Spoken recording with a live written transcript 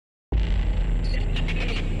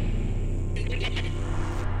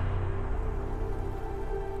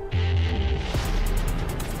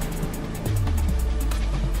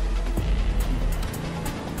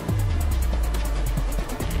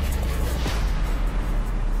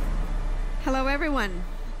Hello, everyone.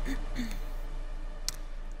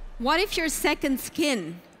 What if your second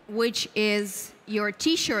skin, which is your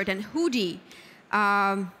T-shirt and hoodie,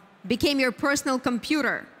 became your personal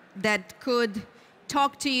computer that could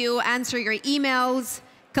talk to you, answer your emails,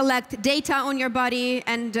 collect data on your body,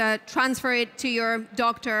 and transfer it to your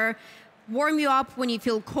doctor, warm you up when you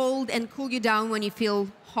feel cold, and cool you down when you feel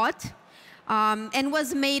hot, and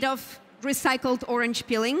was made of recycled orange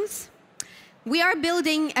peelings? We are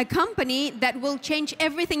building a company that will change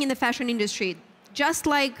everything in the fashion industry, just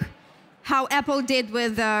like how Apple did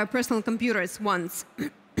with personal computers once.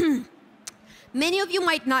 Many of you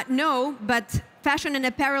might not know, but fashion and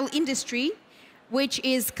apparel industry, which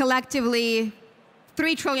is collectively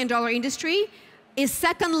 $3 trillion industry, is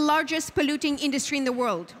second largest polluting industry in the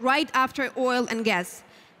world, right after oil and gas.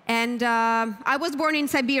 And I was born in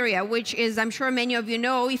Siberia, which is, I'm sure many of you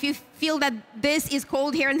know. If you feel that this is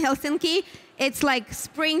cold here in Helsinki, it's like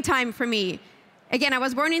springtime for me. Again, I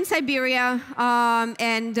was born in Siberia,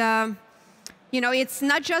 you know, it's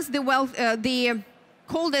not just the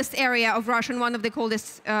coldest area of Russia, and one of the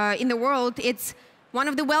coldest in the world. It's one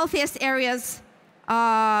of the wealthiest areas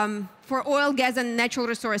for oil, gas, and natural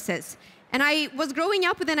resources. And I was growing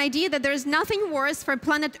up with an idea that there's nothing worse for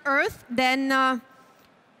planet Earth than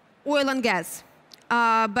oil and gas.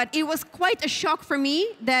 But it was quite a shock for me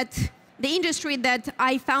that the industry that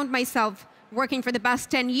I found myself working for the past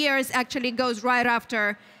 10 years actually goes right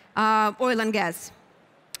after oil and gas.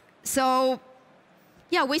 So,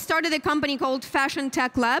 yeah, we started a company called Fashion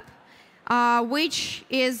Tech Lab, which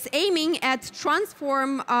is aiming at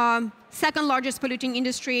transform second largest polluting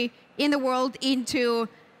industry in the world into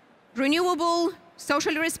renewable,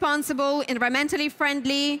 socially responsible, environmentally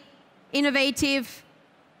friendly, innovative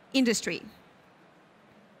industry.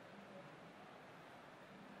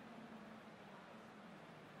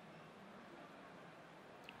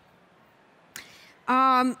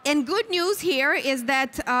 And good news here is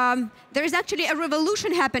that there is actually a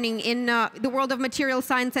revolution happening in the world of material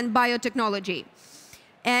science and biotechnology.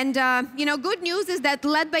 And you know, good news is that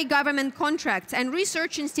led by government contracts and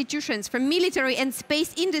research institutions from military and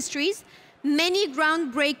space industries, many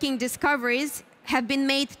groundbreaking discoveries have been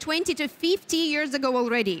made 20 to 50 years ago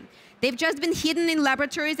already. They've just been hidden in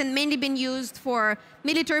laboratories and mainly been used for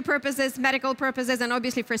military purposes, medical purposes, and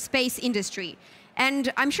obviously for space industry.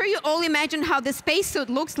 And I'm sure you all imagine how the spacesuit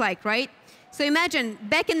looks like, right? So imagine,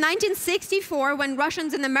 back in 1964, when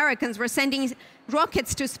Russians and Americans were sending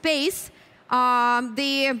rockets to space,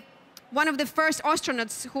 one of the first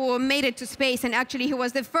astronauts who made it to space, and actually he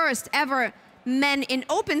was the first ever man in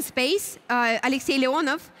open space, Alexei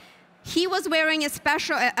Leonov, he was wearing a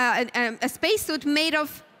special spacesuit made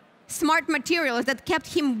of smart materials that kept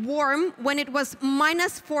him warm when it was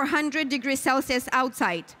minus 400 degrees Celsius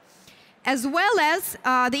outside. As well as,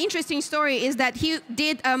 the interesting story is that he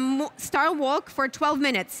did a star walk for 12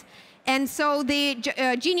 minutes. And so the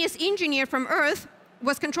genius engineer from Earth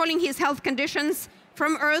was controlling his health conditions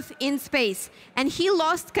from Earth in space. And he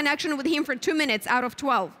lost connection with him for 2 minutes out of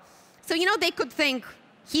 12. So, you know, they could think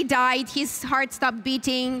he died, his heart stopped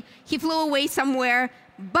beating, he flew away somewhere.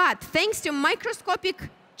 But thanks to microscopic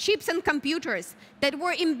chips and computers that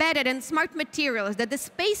were embedded in smart materials that the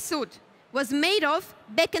spacesuit was made of,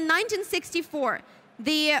 back in 1964,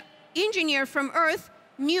 the engineer from Earth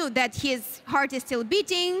knew that his heart is still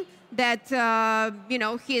beating, that you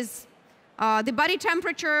know, the body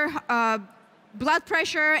temperature, blood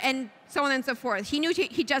pressure, and so on and so forth. He knew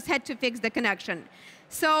he just had to fix the connection.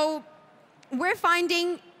 So we're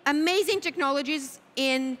finding amazing technologies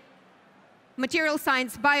in material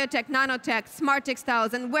science, biotech, nanotech, smart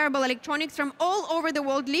textiles, and wearable electronics from all over the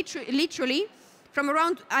world, literally, from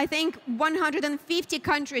around, I think, 150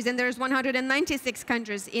 countries, and there's 196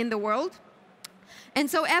 countries in the world. And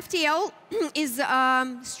so FTL is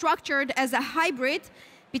structured as a hybrid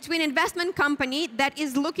between investment company that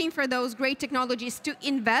is looking for those great technologies to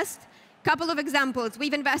invest. Couple of examples.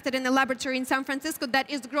 We've invested in a laboratory in San Francisco that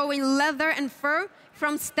is growing leather and fur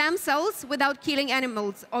from stem cells without killing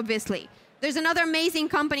animals, obviously. There's another amazing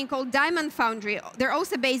company called Diamond Foundry. They're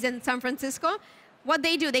also based in San Francisco. What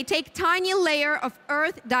they do, they take tiny layer of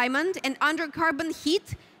earth diamond, and under carbon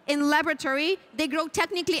heat in laboratory, they grow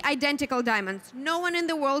technically identical diamonds. No one in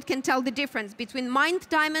the world can tell the difference between mined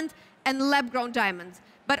diamond and lab-grown diamonds.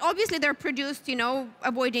 But obviously, they're produced, you know,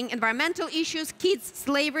 avoiding environmental issues, kids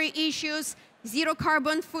slavery issues, zero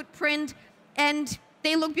carbon footprint, and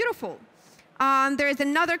they look beautiful. There is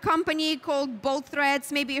another company called Bold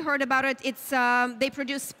Threads. Maybe you heard about it. They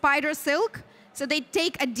produce spider silk. So they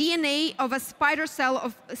take a DNA of a stem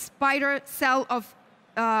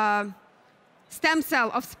cell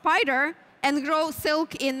of spider and grow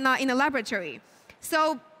silk in a laboratory.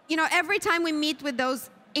 So, you know, every time we meet with those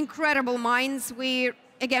incredible minds, we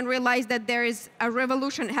again realize that there is a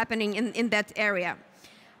revolution happening in that area.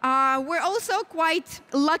 We're also quite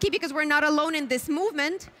lucky because we're not alone in this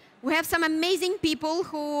movement. We have some amazing people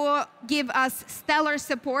who give us stellar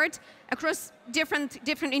support across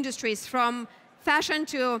different industries, from fashion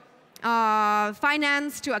to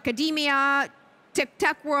finance to academia,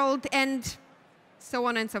 tech world, and so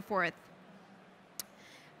on and so forth.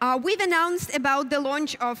 We've announced about the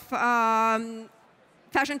launch of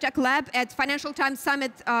Fashion Tech Lab at Financial Times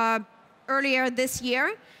Summit earlier this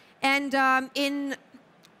year. And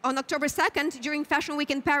on October 2nd, during Fashion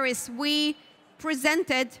Week in Paris, we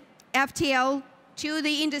presented FTL to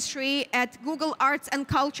the industry at Google Arts and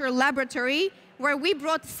Culture Laboratory, where we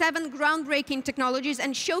brought 7 groundbreaking technologies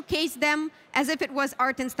and showcased them as if it was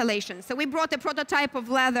art installation. So we brought a prototype of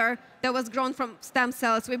leather that was grown from stem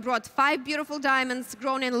cells. We brought 5 beautiful diamonds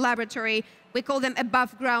grown in a laboratory. We call them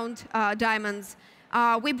above ground diamonds.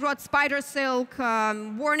 We brought Spider Silk,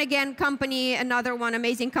 Worn Again company, another one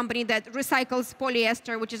amazing company that recycles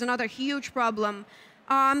polyester, which is another huge problem.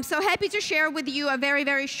 So happy to share with you a very,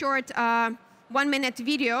 very short 1-minute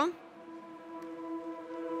video.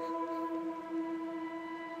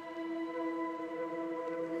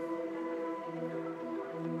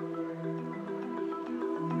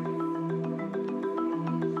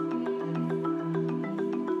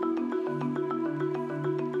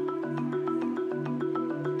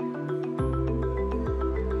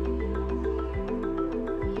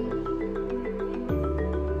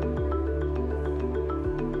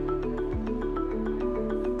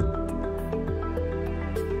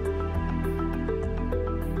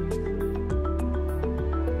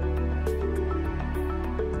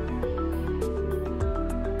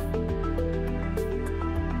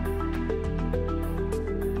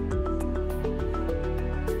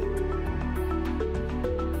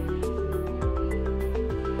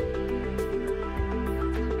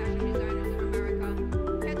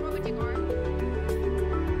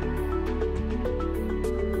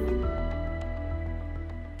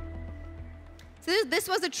 This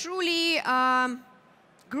was a truly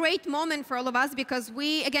great moment for all of us, because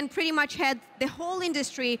we, again, pretty much had the whole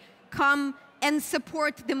industry come and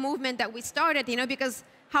support the movement that we started, you know, because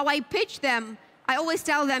how I pitch them, I always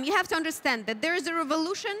tell them, you have to understand that there is a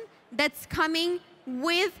revolution that's coming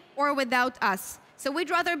with or without us. So we'd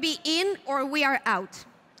rather be in or we are out.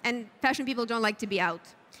 And fashion people don't like to be out.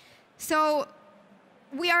 So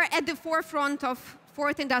we are at the forefront of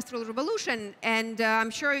 4th Industrial Revolution, and I'm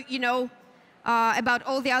sure you know about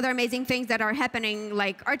all the other amazing things that are happening,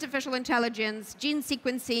 like artificial intelligence, gene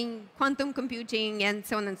sequencing, quantum computing, and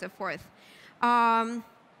so on and so forth.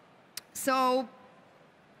 So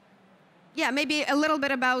yeah, maybe a little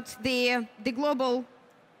bit about the global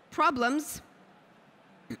problems.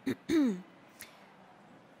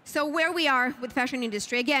 So where we are with fashion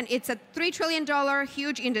industry, again, it's a $3 trillion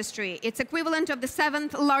huge industry. It's equivalent of the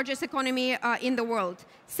 7th largest economy in the world,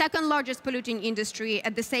 2nd largest polluting industry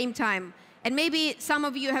at the same time. And maybe some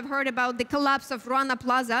of you have heard about the collapse of Rana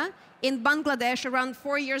Plaza in Bangladesh around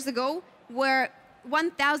 4 years ago, where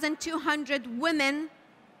 1,200 women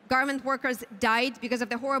garment workers died because of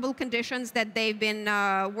the horrible conditions that they've been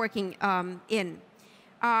working in.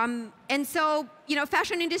 And so, you know,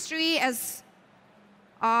 fashion industry, as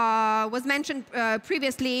was mentioned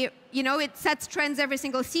previously, you know, it sets trends every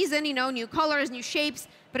single season, you know, new colors, new shapes.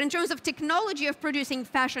 But in terms of technology of producing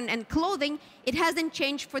fashion and clothing, it hasn't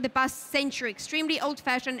changed for the past century, extremely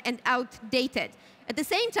old-fashioned and outdated. At the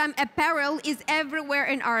same time, apparel is everywhere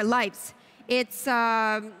in our lives. It's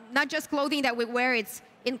not just clothing that we wear, it's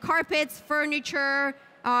in carpets, furniture,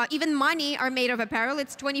 even money are made of apparel.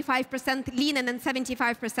 It's 25% linen and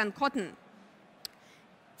 75% cotton.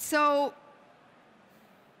 So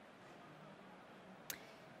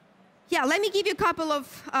yeah, let me give you a couple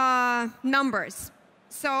of numbers.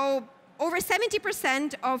 So over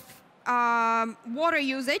 70% of water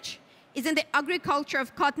usage is in the agriculture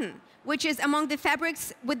of cotton, which is among the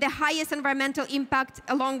fabrics with the highest environmental impact,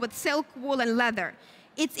 along with silk, wool, and leather.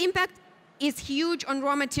 Its impact is huge on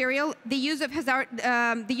raw material, the use of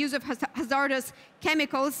hazardous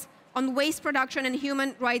chemicals, on waste production, and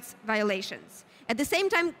human rights violations. At the same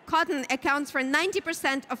time, cotton accounts for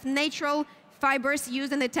 90% of natural fibers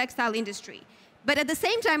used in the textile industry. But at the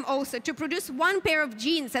same time also, to produce 1 pair of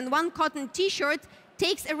jeans and 1 cotton t-shirt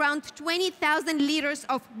takes around 20,000 liters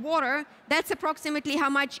of water. That's approximately how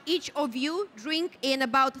much each of you drink in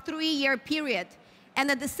about 3-year period. And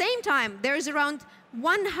at the same time, there's around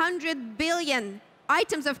 100 billion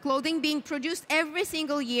items of clothing being produced every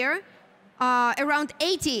single year around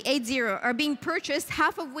 80 are being purchased,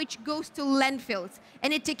 half of which goes to landfills,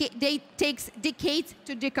 and it takes decades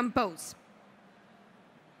to decompose.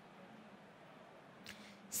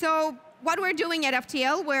 So what we're doing at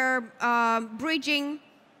FTL, we're bridging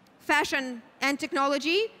fashion and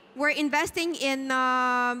technology. We're investing in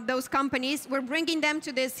those companies. We're bringing them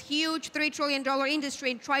to this huge $3 trillion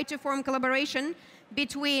industry and try to form collaboration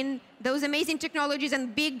between those amazing technologies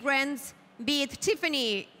and big brands, be it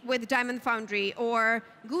Tiffany with Diamond Foundry or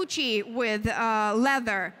Gucci with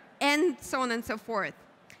leather, and so on and so forth.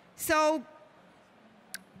 So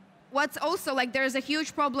what's also like, there's a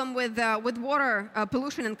huge problem with water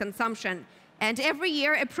pollution and consumption. And every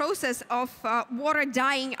year, a process of water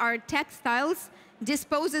dyeing our textiles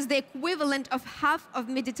disposes the equivalent of half of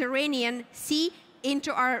Mediterranean Sea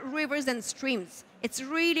into our rivers and streams. It's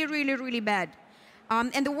really, really, really bad.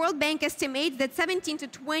 And the World Bank estimates that 17 to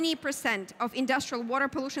 20% of industrial water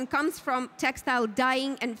pollution comes from textile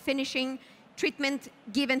dyeing and finishing treatment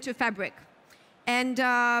given to fabric. And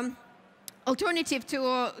alternative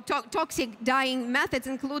to toxic dyeing methods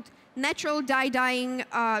include natural dyeing,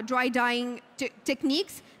 dry dyeing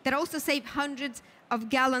techniques that also save hundreds of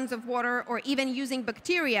gallons of water, or even using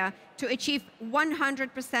bacteria to achieve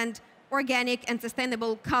 100% organic and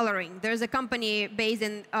sustainable coloring. There's a company based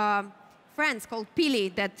in France called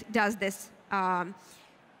Pili that does this.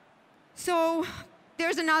 So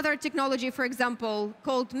there's another technology, for example,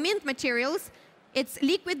 called mint materials. It's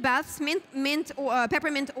liquid baths,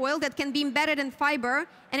 peppermint oil that can be embedded in fiber,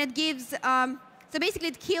 and it gives, so basically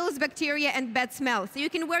it kills bacteria and bad smell. So you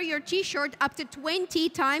can wear your t-shirt up to 20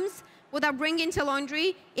 times without bringing to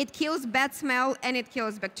laundry. It kills bad smell and it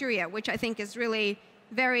kills bacteria, which I think is really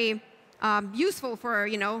very useful for,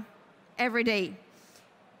 every day.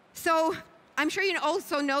 So I'm sure you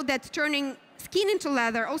also know that turning skin into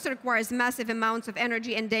leather also requires massive amounts of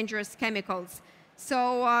energy and dangerous chemicals.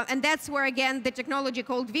 So, and that's where, again, the technology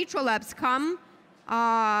called Vitrolabs come,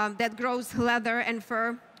 that grows leather and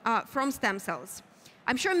fur from stem cells.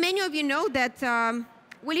 I'm sure many of you know that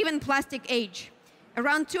we live in plastic age.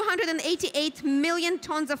 Around 288 million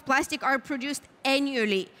tons of plastic are produced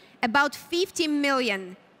annually. About 50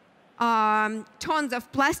 million tons of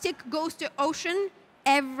plastic goes to ocean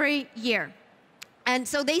every year. And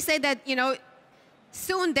so they say that,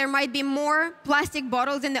 soon there might be more plastic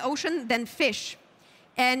bottles in the ocean than fish.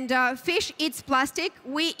 And fish eats plastic,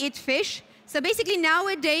 we eat fish. So basically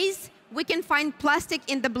nowadays, we can find plastic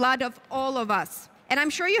in the blood of all of us. And I'm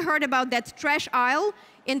sure you heard about that trash aisle.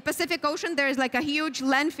 In Pacific Ocean, there's like a huge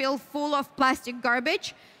landfill full of plastic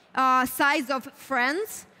garbage, size of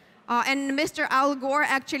France. And Mr. Al Gore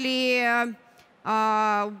actually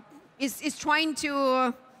is trying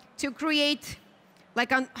to create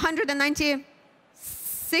like a 196th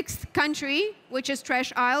country, which is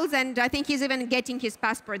trash aisles, and I think he's even getting his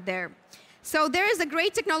passport there. So there is a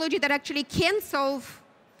great technology that actually can solve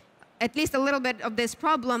at least a little bit of this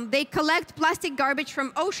problem. They collect plastic garbage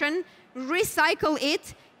from ocean, recycle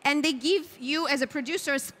it, and they give you, as a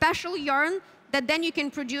producer, a special yarn that then you can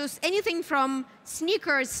produce anything from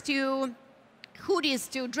sneakers to hoodies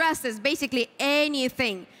to dresses, basically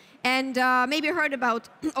anything. And maybe you heard about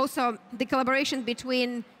also the collaboration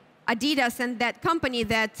between Adidas and that company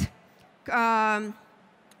that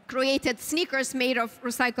created sneakers made of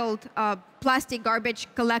recycled plastic garbage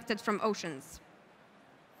collected from oceans.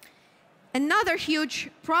 Another huge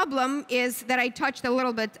problem is that I touched a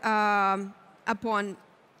little bit upon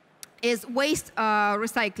is waste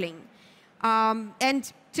recycling.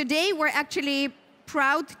 And today we're actually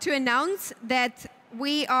proud to announce that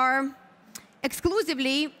we are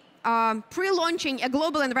exclusively pre-launching a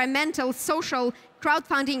global environmental social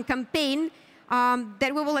crowdfunding campaign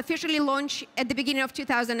that we will officially launch at the beginning of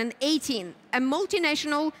 2018, a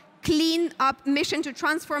multinational clean-up mission to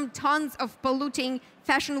transform tons of polluting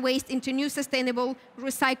fashion waste into new sustainable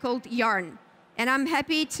recycled yarn. And I'm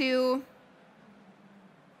happy to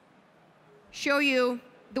show you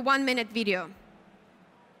the 1-minute video.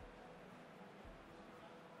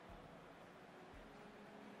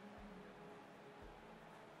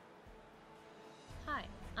 Hi,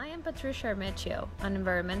 I am Patricia Armecchio, an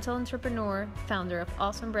environmental entrepreneur, founder of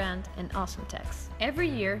Awesome Brand and Awesome Tex. Every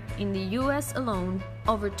year, in the US alone,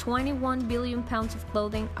 over 21 billion pounds of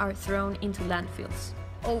clothing are thrown into landfills.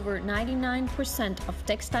 Over 99% of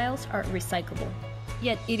textiles are recyclable.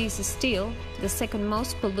 Yet it is still the second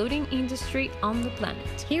most polluting industry on the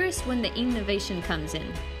planet. Here is when the innovation comes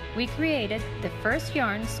in. We created the first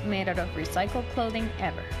yarns made out of recycled clothing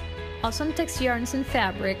ever. Awesome Tex yarns and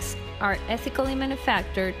fabrics are ethically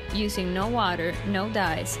manufactured using no water, no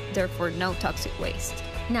dyes, therefore no toxic waste.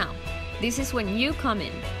 Now, this is when you come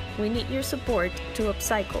in. We need your support to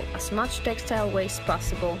upcycle as much textile waste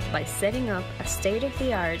possible by setting up a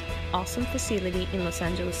state-of-the-art, awesome facility in Los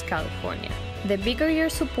Angeles, California. The bigger your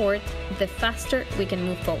support, the faster we can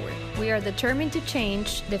move forward. We are determined to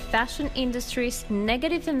change the fashion industry's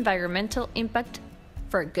negative environmental impact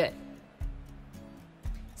for good.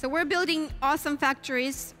 So we're building awesome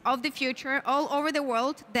factories of the future all over the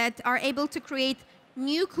world that are able to create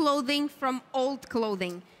new clothing from old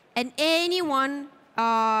clothing. And anyone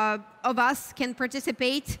of us can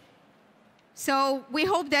participate. So we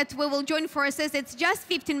hope that we will join forces. It's just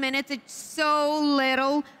 15 minutes. It's so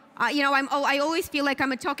little. You know, I always feel like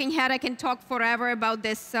I'm a talking head. I can talk forever about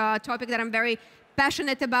this topic that I'm very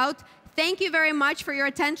passionate about. Thank you very much for your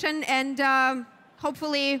attention, and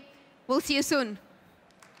hopefully we'll see you soon.